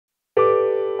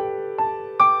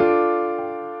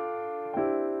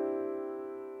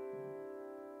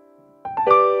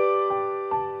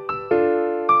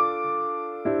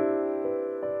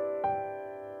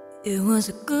It was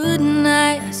a good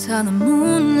night, I saw the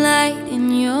moonlight in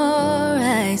your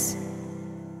eyes.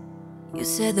 You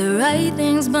said the right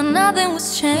things, but nothing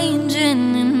was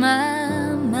changing in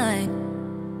my mind.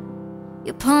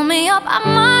 You pulled me up out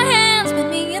my hands, met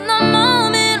me in the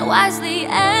moment, wisely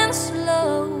and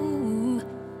slow.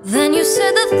 Then you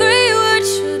said the 3 words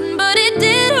shouldn't, but it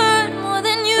did hurt more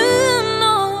than you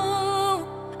know.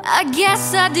 I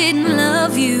guess I didn't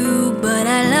love you, but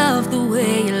I loved the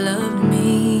way you loved me.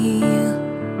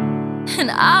 And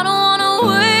I don't wanna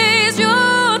waste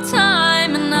your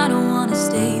time, and I don't wanna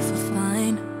stay for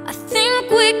fine. I think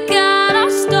we got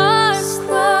our stars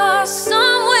crossed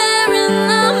somewhere in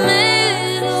the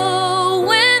middle,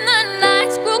 when the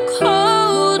nights grow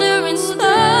colder and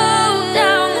slow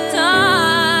down the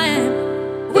time.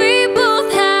 We both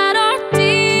had our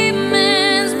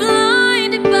demons,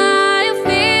 blinded by a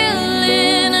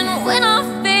feeling, and when I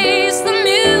faced the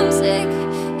music,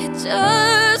 it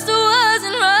just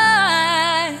wasn't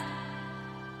right.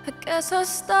 I guess our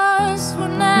stars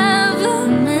were never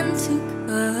meant to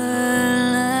collide.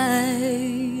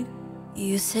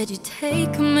 You said you'd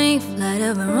take me, fly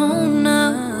to Verona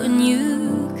when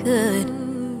you could.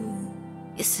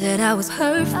 You said I was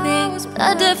perfect,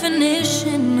 a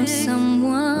definition of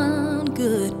someone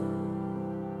good.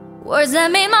 Words that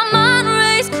made my mind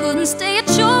race, couldn't stay at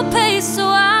your pace, so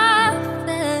I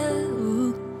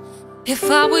fell. If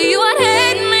I were you, I'd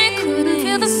hate me, couldn't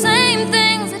feel the same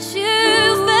things that you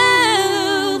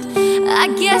felt. I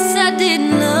guess I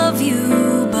didn't love you,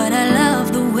 but I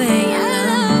love the way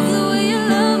you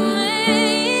love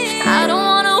me. I don't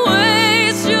wanna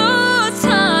waste your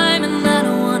time, and I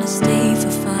don't wanna stay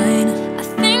for fine. I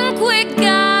think we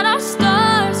got our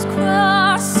stars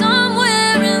crossed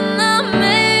somewhere in the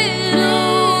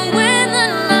middle, when the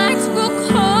nights grow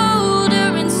colder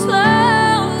and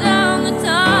slow down the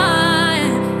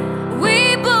time. We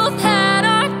both had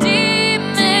our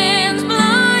demons,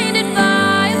 blinded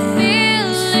by a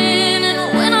feeling, and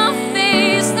when I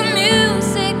faced the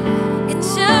music, it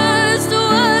just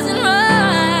wasn't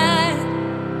right.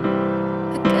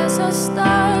 I guess our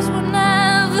stars were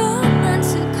never meant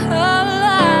to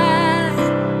collide.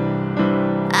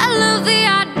 I love the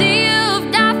idea of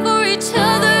die for each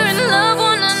other and love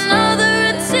one another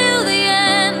until the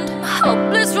end.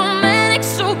 Hopeless romantic,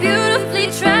 so beautifully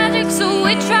tragic, so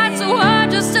we tried so hard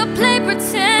just to play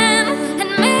pretend. And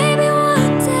maybe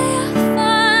one day I'll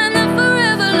find that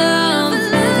forever love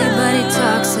everybody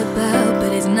talks about, but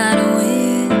it's not with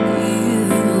you.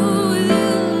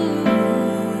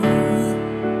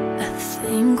 I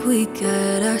think we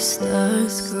got our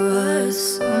stars crossed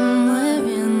somewhere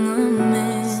in the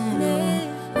middle,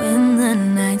 when the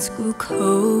nights grew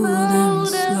cold and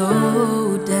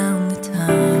slowed down the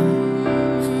time.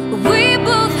 We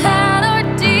both had our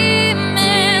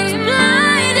demons,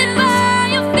 blinded by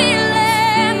a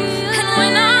feeling, and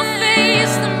when I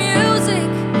faced the music,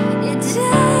 it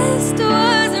just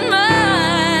wasn't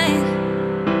right.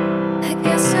 I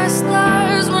guess our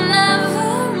stars were never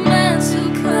meant to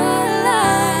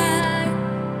collide.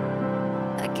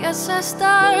 I guess our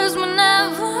stars were never